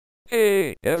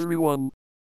Hey, everyone.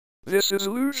 This is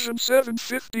Illusion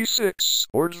 756,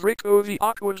 or Draco the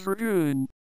Aqua Dragoon.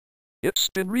 It's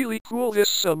been really cool this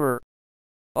summer.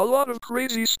 A lot of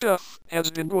crazy stuff has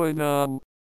been going on.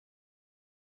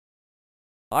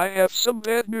 I have some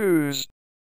bad news.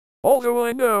 Although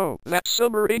I know that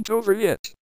summer ain't over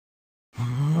yet.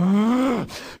 Because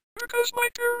my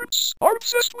parents are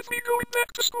obsessed with me going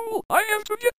back to school, I have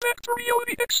to get back to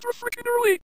reality extra freaking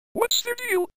early. What's their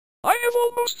deal? I have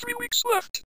almost 3 weeks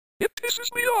left. It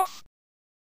pisses me off.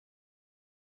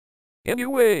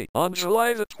 Anyway, on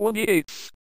July the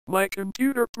 28th, my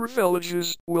computer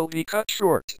privileges will be cut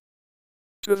short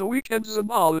to the weekends and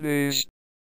holidays.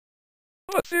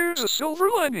 But there's a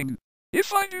silver lining.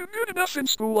 If I do good enough in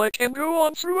school, I can go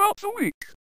on throughout the week.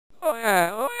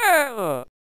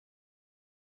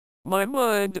 My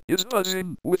mind is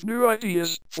buzzing with new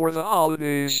ideas for the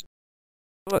holidays.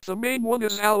 But the main one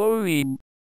is Halloween.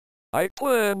 I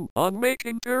plan on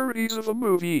making parodies of a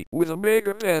movie with a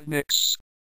mega bad mix.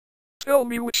 Tell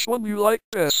me which one you like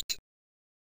best.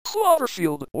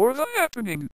 Cloverfield or The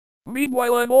Happening.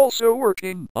 Meanwhile, I'm also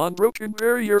working on Broken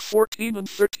Barrier 14 and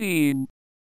 13.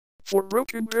 For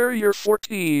Broken Barrier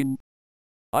 14,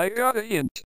 I got a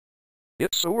hint.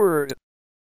 It's a word.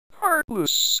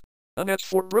 Heartless. And as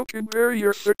for Broken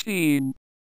Barrier 13,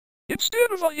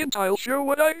 instead of a hint, I'll show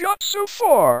what I got so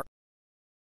far.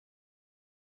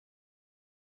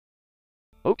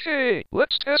 Okay,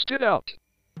 let's test it out.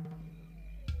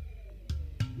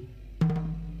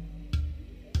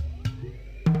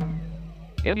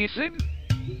 Anything?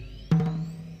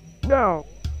 No.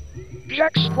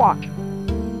 Jack Squat.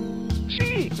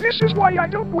 See, this is why I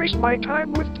don't waste my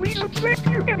time with please and thank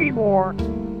you anymore.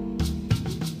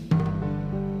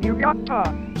 You got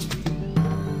done.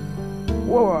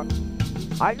 Whoa.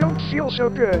 I don't feel so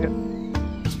good.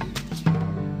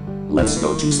 Let's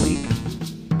go to sleep.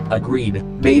 Agreed,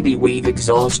 maybe we've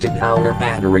exhausted our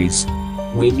batteries.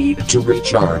 We need to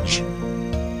recharge.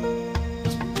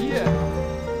 Yeah.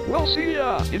 We'll see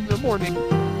ya in the morning.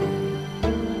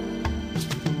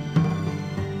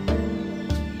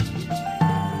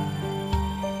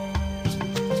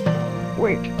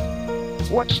 Wait.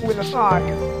 What's with a fog?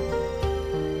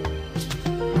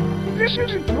 This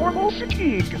isn't normal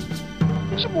fatigue.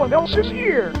 Someone else is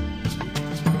here.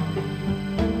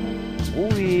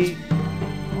 We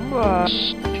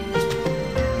must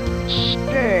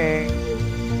stay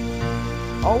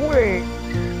awake.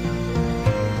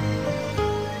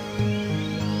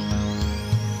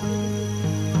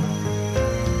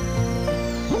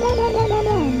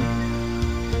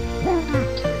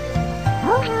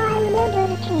 Oh, how I remember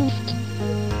the taste.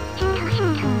 Ha ha ha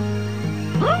ha.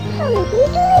 Absolutely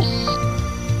delicious.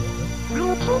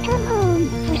 I'll take her home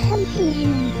for some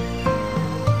seasoning.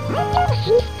 I know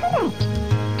she's correct.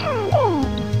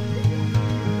 Correct.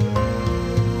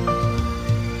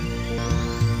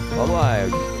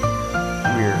 Alive.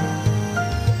 We're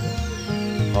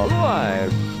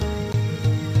alive.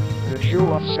 The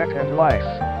jewel of Second Life.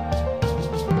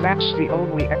 That's the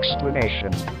only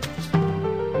explanation.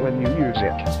 When you use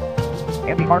it,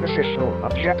 any artificial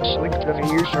objects linked to the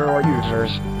user or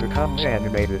users becomes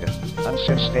animated, and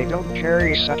since they don't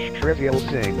carry such trivial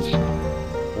things,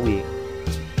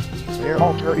 they're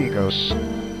alter egos,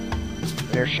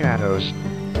 they're shadows,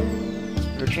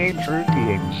 they're true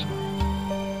beings.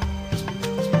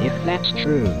 If that's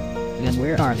true, then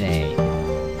where are they?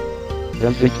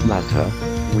 Does it matter?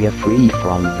 We're free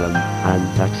from them, and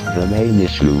that's the main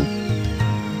issue.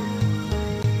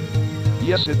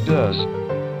 Yes, it does.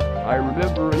 I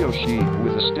remember Yoshi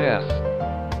with a staff.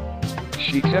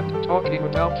 She kept talking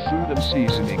about food and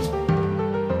seasoning.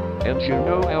 And you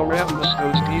know how ravenous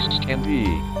those beasts can be.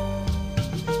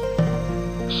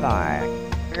 Sigh.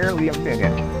 Barely a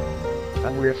minute.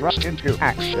 And we're thrust into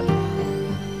action.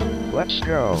 Let's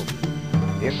go.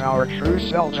 If our true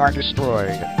selves are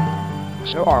destroyed,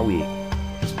 so are we.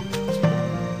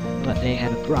 But they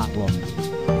had a problem.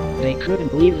 They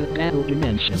couldn't leave the battle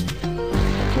dimension.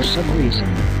 For some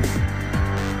reason.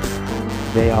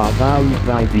 They are bound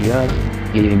by the earth,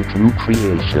 being true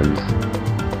creations.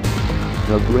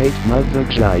 The Great Mother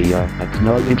Gaia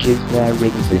acknowledges their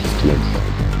existence.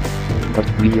 But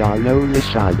we are only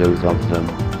shadows of them.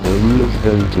 The rules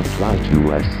don't apply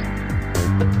to us.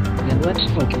 Then let's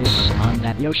focus on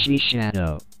that Yoshi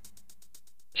shadow.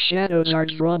 Shadows are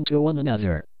drawn to one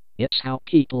another. It's how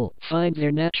people find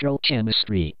their natural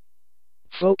chemistry.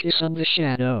 Focus on the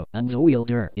shadow, and the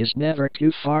wielder is never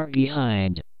too far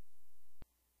behind.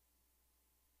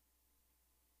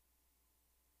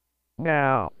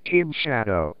 Now, Team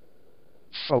Shadow.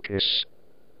 Focus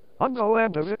on the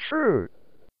land of the truth.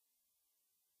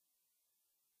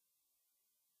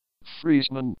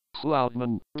 Freezeman,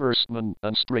 Cloudman, Burstman,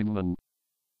 and Springman.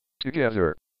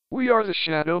 Together, we are the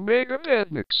Shadow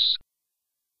Megamadniks.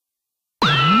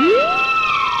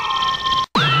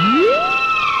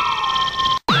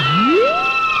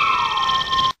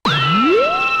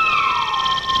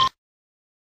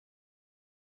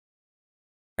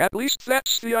 At least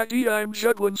that's the idea I'm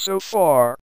juggling so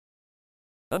far.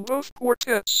 And both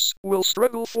quartets will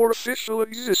struggle for official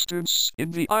existence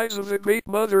in the eyes of the Great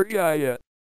Mother Gaia.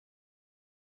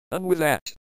 And with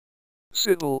that,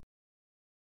 Sybil,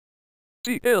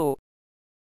 T.L.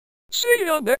 See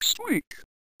ya next week.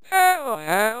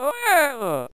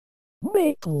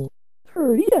 Maple,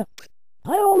 hurry up.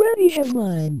 I already have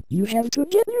mine. You have to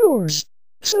get yours.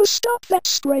 So stop that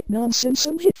Sprite nonsense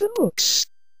and hit the books.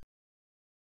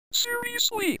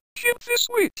 Seriously, Kip, this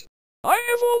week. I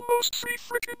have almost 3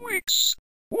 frickin' weeks.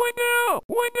 Why now?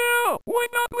 Why now? Why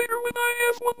not later when I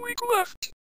have 1 week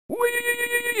left?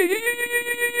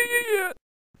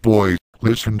 Boy,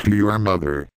 listen to your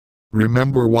mother.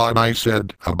 Remember what I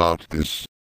said about this.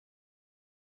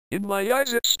 In my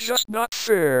eyes it's just not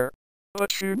fair.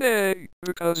 But you nag,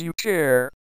 because you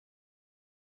care.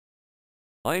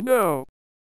 I know.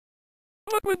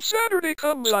 But when Saturday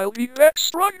comes I'll be back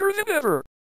stronger than ever.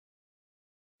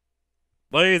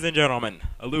 Ladies and gentlemen,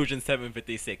 Illusion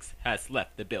 756 has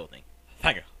left the building.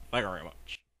 Thank you very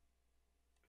much.